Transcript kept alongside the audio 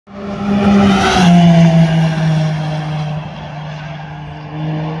Good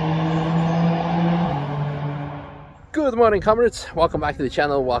morning, comrades. Welcome back to the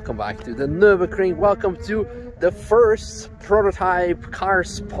channel. Welcome back to the Nürburgring. Welcome to the first prototype car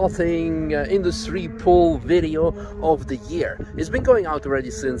spotting industry pool video of the year. It's been going out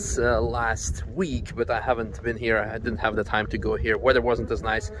already since last week, but I haven't been here. I didn't have the time to go here. Weather wasn't as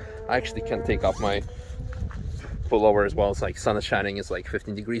nice. I actually can take off my pullover as well. It's like sun is shining, it's like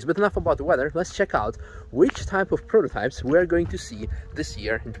 15 degrees. But enough about the weather. Let's check out which type of prototypes we're going to see this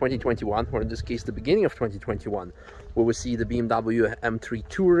year in 2021, or in this case the beginning of 2021. We will see the BMW M3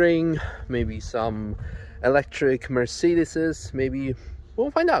 Touring, maybe some electric Mercedeses, maybe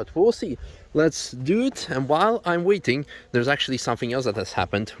we'll find out. We'll see. Let's do it. And while I'm waiting, there's actually something else that has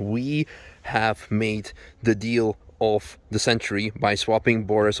happened. We have made the deal of the century by swapping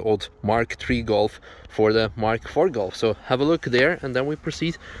Boris' old Mark III Golf for the Mark IV Golf. So have a look there, and then we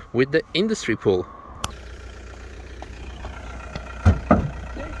proceed with the industry pool.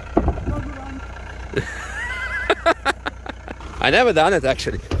 I never done it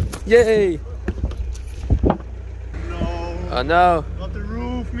actually. Yay! No. Oh no. Not the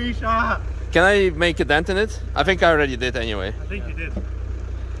roof, Misha. Can I make a dent in it? I think I already did anyway. I think you did.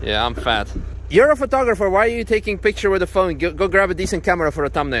 Yeah, I'm fat. You're a photographer. Why are you taking picture with a phone? Go grab a decent camera for a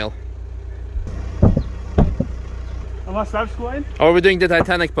thumbnail. Am I slap squatting? Or are we doing the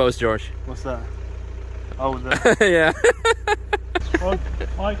Titanic pose, George? What's that? Oh, Yeah. Oh,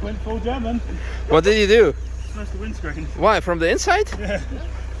 Mike went full German. What did you do? Smashed the windscreen. Why? From the inside? Yeah.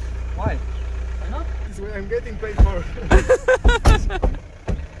 Why? Why not? This is what I'm getting paid for.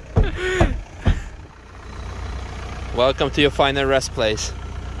 Welcome to your final rest place.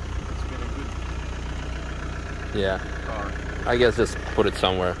 It's been a good Yeah. car. I guess just put it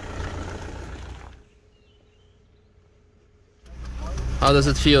somewhere. How does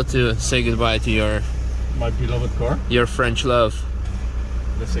it feel to say goodbye to My beloved car. your French love?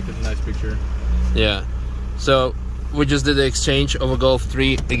 The second nice picture. Yeah. So we just did the exchange of a Golf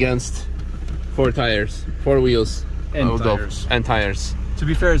 3 against 4 tires, 4 wheels, And of a tires. Golf, and tires. To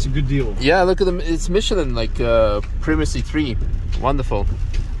be fair, it's a good deal. Yeah, look at them. It's Michelin, like Primacy 3. Wonderful.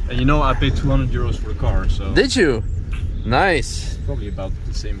 And you know, I paid 200 euros for the car, so Did you? Nice. probably about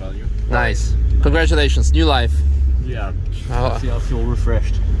the same value. Nice. Congratulations, new life. Yeah. Oh. I feel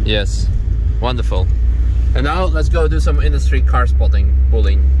refreshed. Yes. Wonderful. And now let's go do some industry car spotting,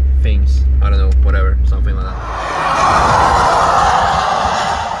 pulling things. I don't know, whatever, something like that.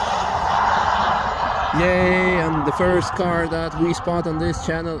 Yay! And the first car that we spot on this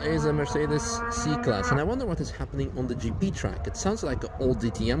channel is a Mercedes C-Class. And I wonder what is happening on the GP track. It sounds like old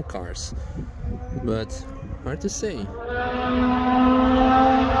DTM cars, but hard to say.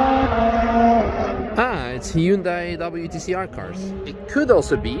 Ah, it's Hyundai WTCR cars. It could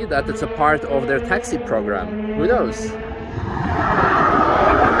also be that it's a part of their taxi program. Who knows?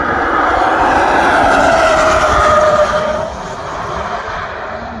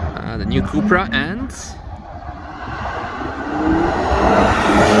 The new Cupra and...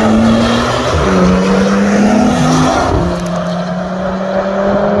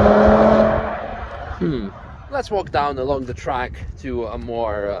 Let's walk down along the track to a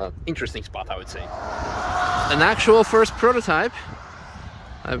more interesting spot, I would say. An actual first prototype.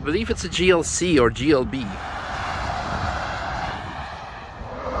 I believe it's a GLC or GLB.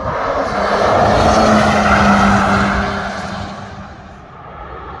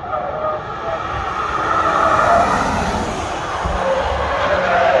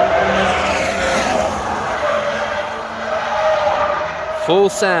 Full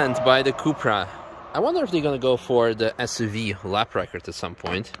sand by the Cupra. I wonder if they're gonna go for the SUV lap record at some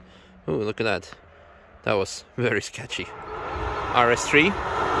point. Oh, look at that. That was very sketchy. RS3.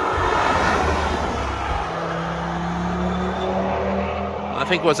 I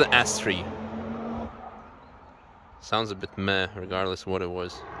think it was an S3. Sounds a bit meh, regardless of what it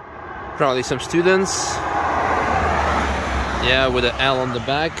was. Probably some students. Yeah, with an L on the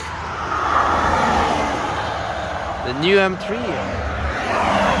back. The new M3.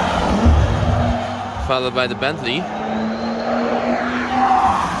 Followed by the Bentley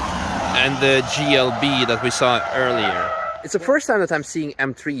and the GLB that we saw earlier. It's the first time that I'm seeing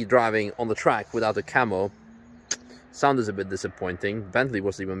M3 driving on the track without a camo. Sound is a bit disappointing. Bentley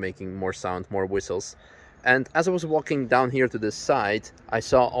was even making more sound, more whistles. And as I was walking down here to this side, I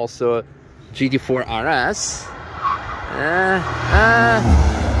saw also GT4 RS.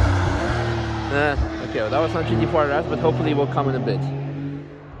 Okay, well, that was not GT4 RS, but hopefully it will come in a bit.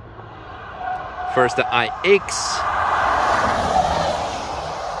 First the iX.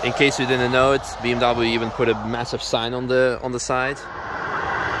 In case you didn't know it, BMW even put a massive sign on the side.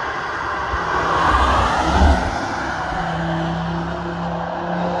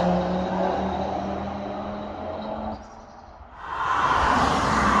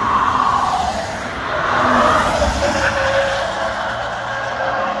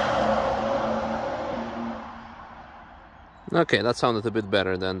 Okay, that sounded a bit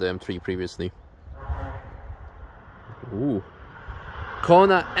better than the M3 previously. Ooh.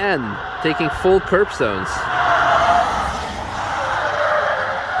 Kona N taking full curbstones.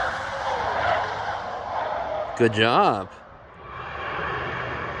 Good job.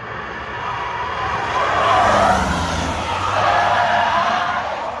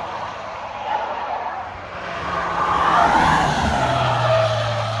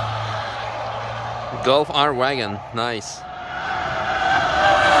 Golf R wagon, nice.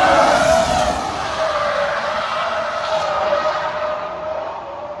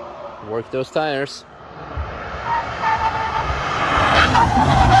 Work those tires.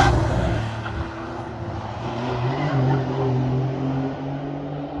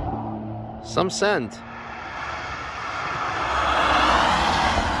 Some sand.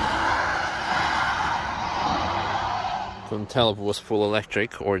 Couldn't tell if it was full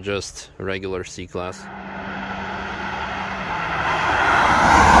electric or just regular C-Class.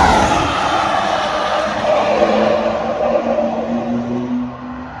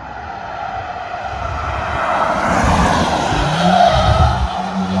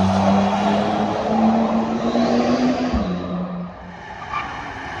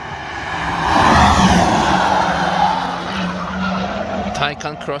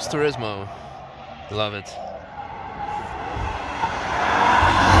 Taycan Cross Turismo. Love it.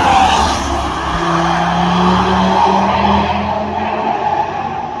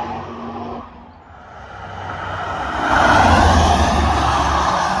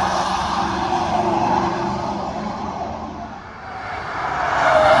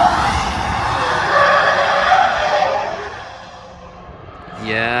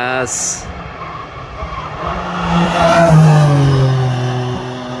 Yes.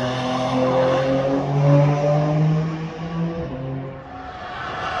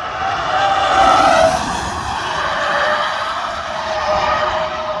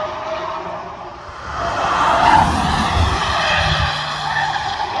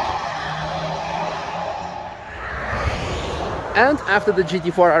 And after the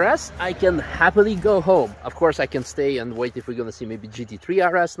GT4 RS, I can happily go home. Of course, I can stay and wait if we're gonna see maybe GT3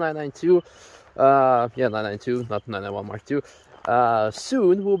 RS 992. Yeah, 992, not 991 Mark II.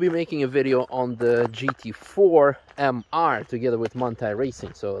 Soon we'll be making a video on the GT4 MR together with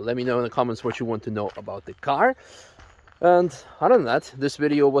Manthey-Racing. So let me know in the comments what you want to know about the car. And other than that, this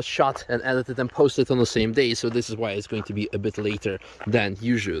video was shot and edited and posted on the same day, so this is why it's going to be a bit later than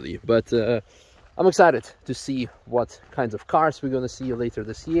usually. But I'm excited to see what kinds of cars we're going to see later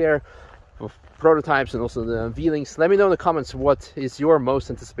this year, prototypes and also the unveilings. Let me know in the comments what is your most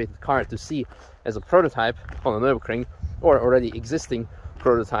anticipated car to see as a prototype on the Nürburgring, or already existing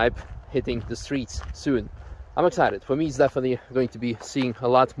prototype hitting the streets soon. I'm excited. For me, it's definitely going to be seeing a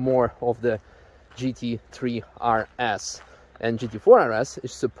lot more of the GT3 RS. And GT4 RS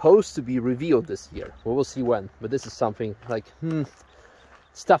is supposed to be revealed this year. We will see when, but this is something like,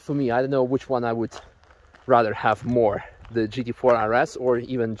 it's tough for me. I don't know which one I would rather have more, the GT4 RS or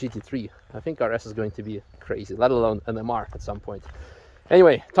even GT3. I think RS is going to be crazy, let alone an MR at some point.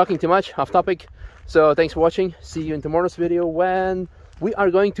 Anyway, talking too much, off topic. So thanks for watching. See you in tomorrow's video when we are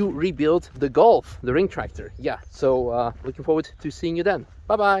going to rebuild the Golf, the ring tractor. Yeah, so looking forward to seeing you then.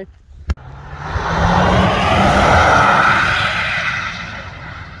 Bye bye.